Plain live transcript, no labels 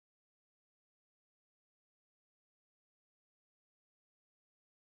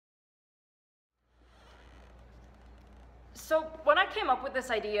So when I came up with this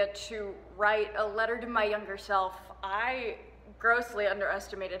idea to write a letter to my younger self, I grossly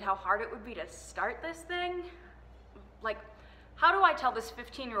underestimated how hard it would be to start this thing. Like, how do I tell this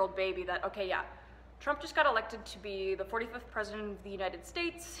 15-year-old baby that, okay, yeah, Trump just got elected to be the 45th president of the United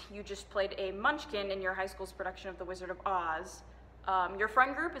States, you just played a munchkin in your high school's production of The Wizard of Oz, your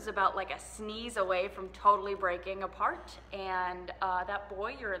friend group is about like a sneeze away from totally breaking apart, and that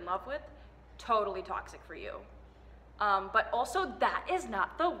boy you're in love with, totally toxic for you. But also, that is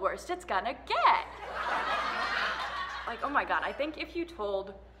not the worst it's gonna get. Like, oh my God, I think if you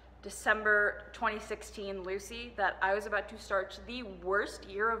told December 2016 Lucy that I was about to start the worst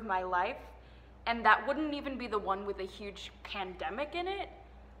year of my life, and that wouldn't even be the one with a huge pandemic in it,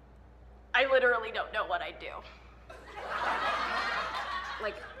 I literally don't know what I'd do.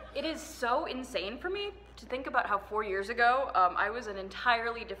 Like, it is so insane for me to think about how 4 years ago, I was an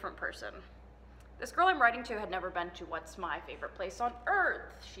entirely different person. This girl I'm writing to had never been to what's my favorite place on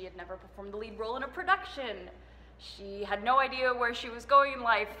earth. She had never performed the lead role in a production. She had no idea where she was going in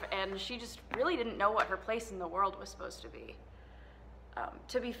life, and she just really didn't know what her place in the world was supposed to be.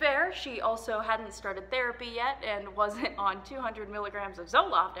 To be fair, she also hadn't started therapy yet and wasn't on 200 milligrams of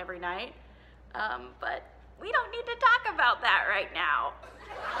Zoloft every night. But we don't need to talk about that right now.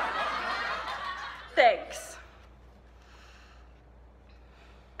 Thanks.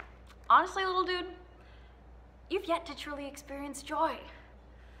 Honestly, little dude, you've yet to truly experience joy.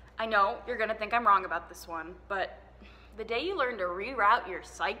 I know you're gonna think I'm wrong about this one, but the day you learn to reroute your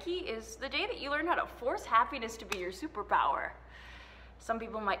psyche is the day that you learn how to force happiness to be your superpower. Some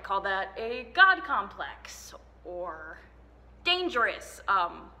people might call that a God complex or dangerous,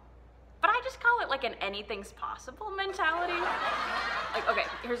 but I just call it like an anything's possible mentality. Like, okay,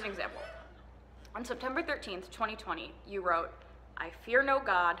 here's an example. On September 13th, 2020, you wrote, "I fear no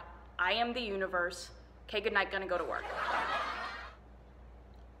God, I am the universe, okay, good night, gonna go to work."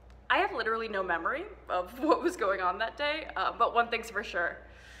 I have literally no memory of what was going on that day, but one thing's for sure.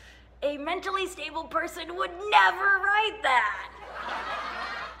 A mentally stable person would never write that.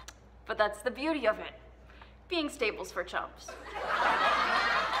 But that's the beauty of it. Being stable's for chumps.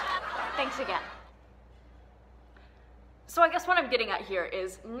 Thanks again. So I guess what I'm getting at here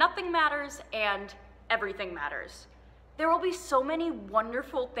is nothing matters and everything matters. There will be so many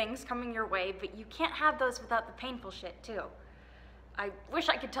wonderful things coming your way, but you can't have those without the painful shit too. I wish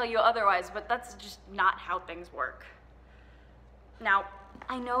I could tell you otherwise, but that's just not how things work. Now,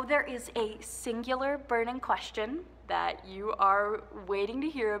 I know there is a singular burning question that you are waiting to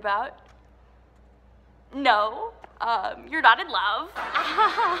hear about. No, you're not in love.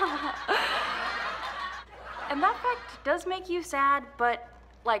 And that fact does make you sad, but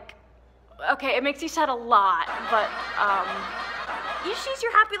like, okay, it makes you sad a lot, but you just use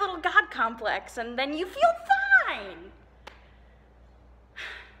your happy little God complex and then you feel fine.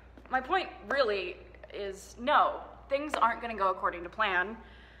 My point really is no, things aren't gonna go according to plan.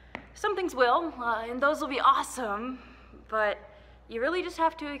 Some things will, and those will be awesome, but you really just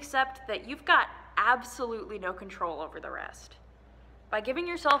have to accept that you've got absolutely no control over the rest. By giving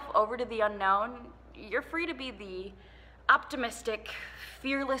yourself over to the unknown, you're free to be the optimistic,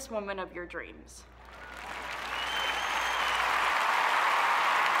 fearless woman of your dreams.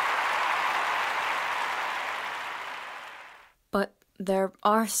 But there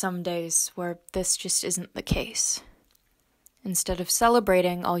are some days where this just isn't the case. Instead of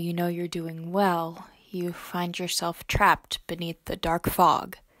celebrating all you know you're doing well, you find yourself trapped beneath the dark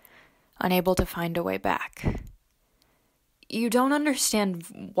fog, unable to find a way back. You don't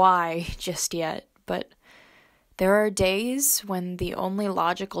understand why just yet, but there are days when the only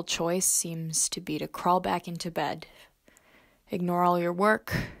logical choice seems to be to crawl back into bed. Ignore all your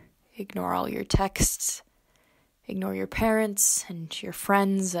work, ignore all your texts, ignore your parents and your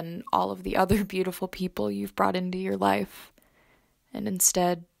friends and all of the other beautiful people you've brought into your life, and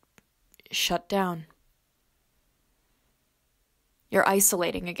instead, shut down. You're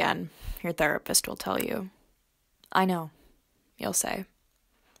isolating again, your therapist will tell you. I know, you'll say.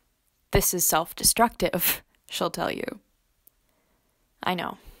 This is self-destructive, she'll tell you. I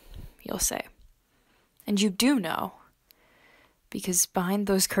know, you'll say. And you do know, because behind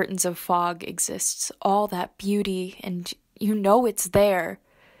those curtains of fog exists all that beauty, and you know it's there,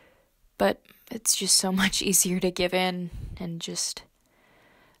 but it's just so much easier to give in and just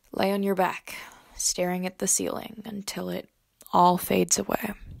lay on your back, staring at the ceiling until it all fades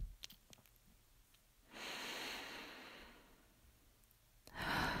away.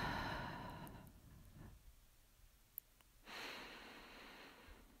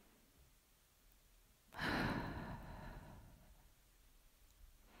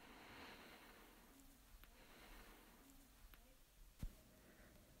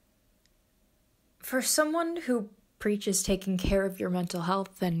 For someone who preaches taking care of your mental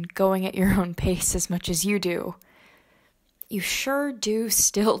health and going at your own pace as much as you do, you sure do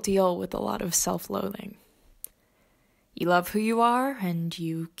still deal with a lot of self-loathing. You love who you are, and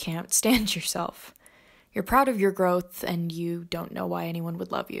you can't stand yourself. You're proud of your growth, and you don't know why anyone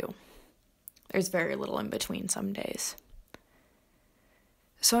would love you. There's very little in between some days.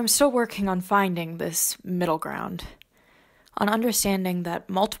 So I'm still working on finding this middle ground, on understanding that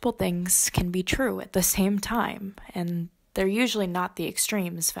multiple things can be true at the same time, and they're usually not the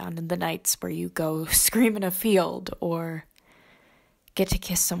extremes found in the nights where you go scream in a field or get to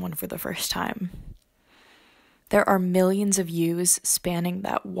kiss someone for the first time. There are millions of yous spanning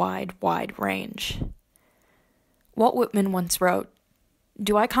that wide, wide range. Walt Whitman once wrote,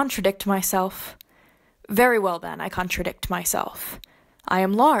 "Do I contradict myself? Very well then, I contradict myself. I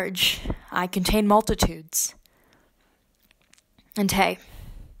am large. I contain multitudes." And hey,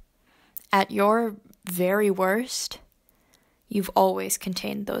 at your very worst, you've always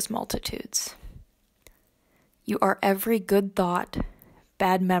contained those multitudes. You are every good thought,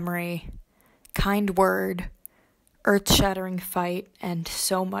 bad memory, kind word, earth-shattering fight, and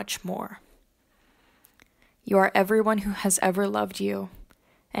so much more. You are everyone who has ever loved you,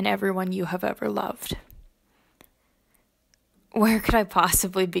 and everyone you have ever loved. Where could I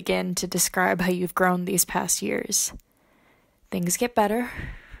possibly begin to describe how you've grown these past years? Things get better,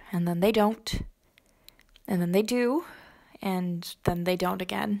 and then they don't, and then they do, and then they don't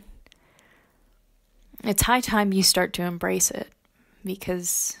again. It's high time you start to embrace it,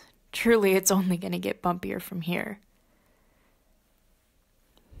 because truly it's only going to get bumpier from here.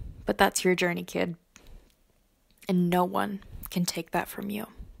 But that's your journey, kid, and no one can take that from you.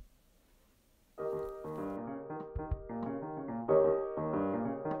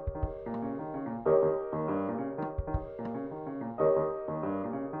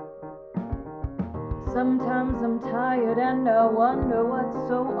 Sometimes I'm tired and I wonder what's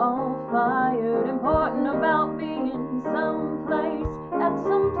so all-fired important about being someplace at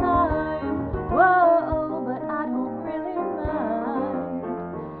some time. Whoa, but I don't really mind,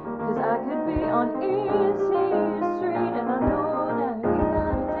 'cause I could be on easy street, and I know that you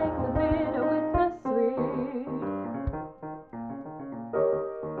gotta take the bitter with the sweet.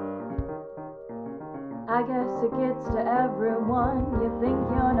 I guess it gets to everyone. You think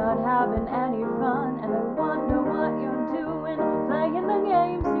you're not having any fun, and I wonder what you're doing, playing the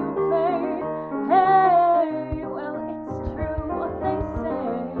games you play. Hey, well, it's true what they say.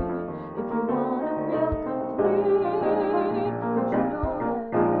 If you wanna feel complete, don't you know that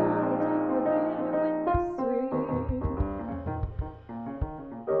you gotta take the bitter with the sweet?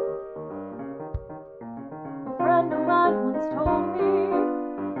 A friend of mine once told me,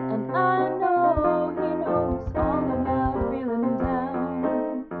 and I know he knows all about feeling down.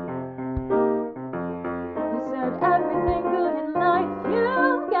 He said everything good in life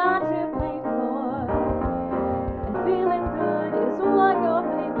you've got to pay for, and feeling good is what you're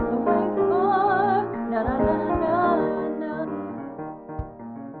paving the way for. Na na na na na.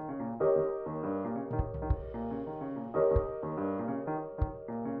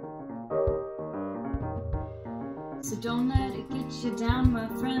 So don't let it get you down, my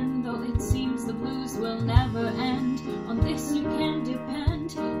friend, though it seems the blues will never end. On this you can depend,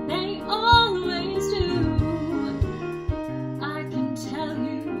 they always do. I can tell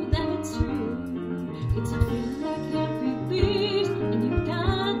you that it's true. It's a feeling